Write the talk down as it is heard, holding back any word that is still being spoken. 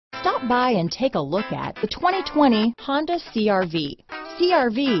Stop by and take a look at the 2020 Honda CR-V.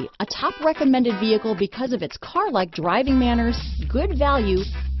 CR-V, a top recommended vehicle because of its car-like driving manners, good value,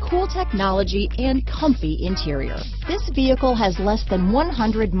 cool technology, and comfy interior. This vehicle has less than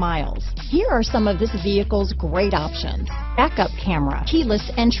 100 miles. Here are some of this vehicle's great options: backup camera, keyless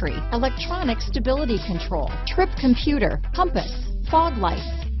entry, electronic stability control, trip computer, compass, fog lights,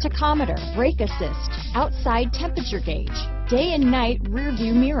 tachometer, brake assist, outside temperature gauge, day and night rear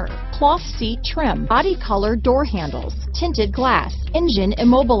view mirror, cloth seat trim, body color door handles, tinted glass, engine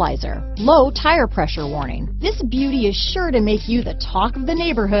immobilizer, low tire pressure warning. This beauty is sure to make you the talk of the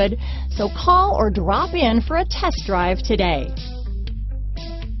neighborhood, so call or drop in for a test drive today.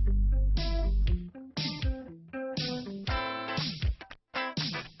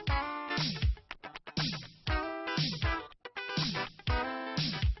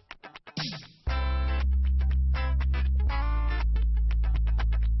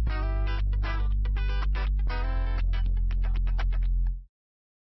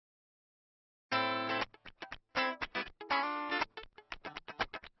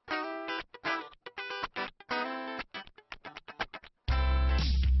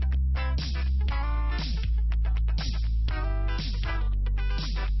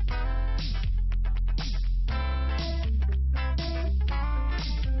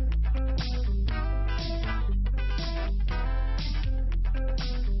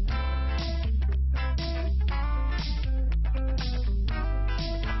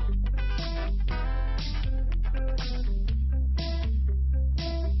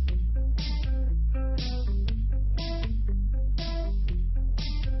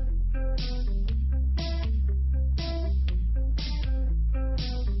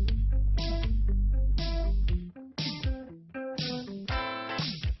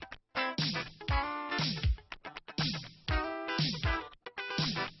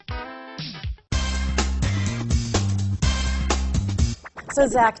 So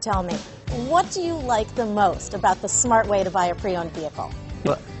Zach, tell me, what do you like the most about the smart way to buy a pre-owned vehicle?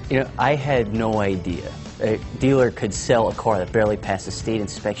 Well, I had no idea a dealer could sell a car that barely passed a state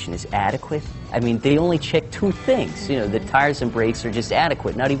inspection as adequate. I mean, they only check two things. The tires and brakes are just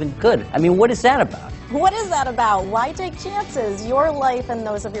adequate, not even good. I mean, what is that about? What is that about? Why take chances? Your life and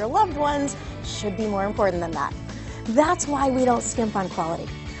those of your loved ones should be more important than that. That's why we don't skimp on quality.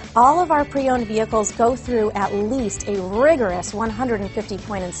 All of our pre-owned vehicles go through at least a rigorous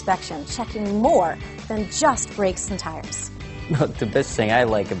 150-point inspection, checking more than just brakes and tires. The best thing I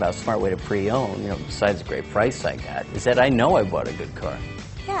like about Smart Way to Pre-Own, besides the great price I got, is that I know I bought a good car.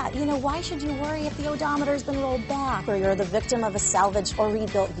 Yeah, why should you worry if the odometer's been rolled back, or you're the victim of a salvaged or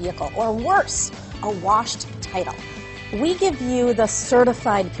rebuilt vehicle, or worse, a washed title? We give you the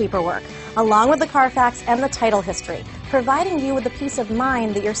certified paperwork, along with the Carfax and the title history, providing you with the peace of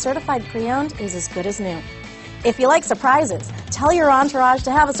mind that your certified pre-owned is as good as new. If you like surprises, tell your entourage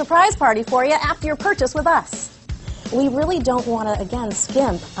to have a surprise party for you after your purchase with us. We really don't want to, again,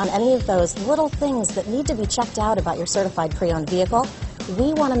 skimp on any of those little things that need to be checked out about your certified pre-owned vehicle.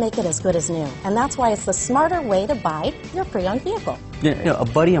 We want to make it as good as new, and that's why it's the smarter way to buy your pre-owned vehicle. A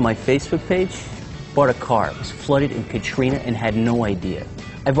buddy on my Facebook page bought a car. It was flooded in Katrina and had no idea.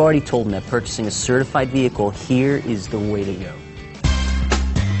 I've already told him that purchasing a certified vehicle here is the way to go.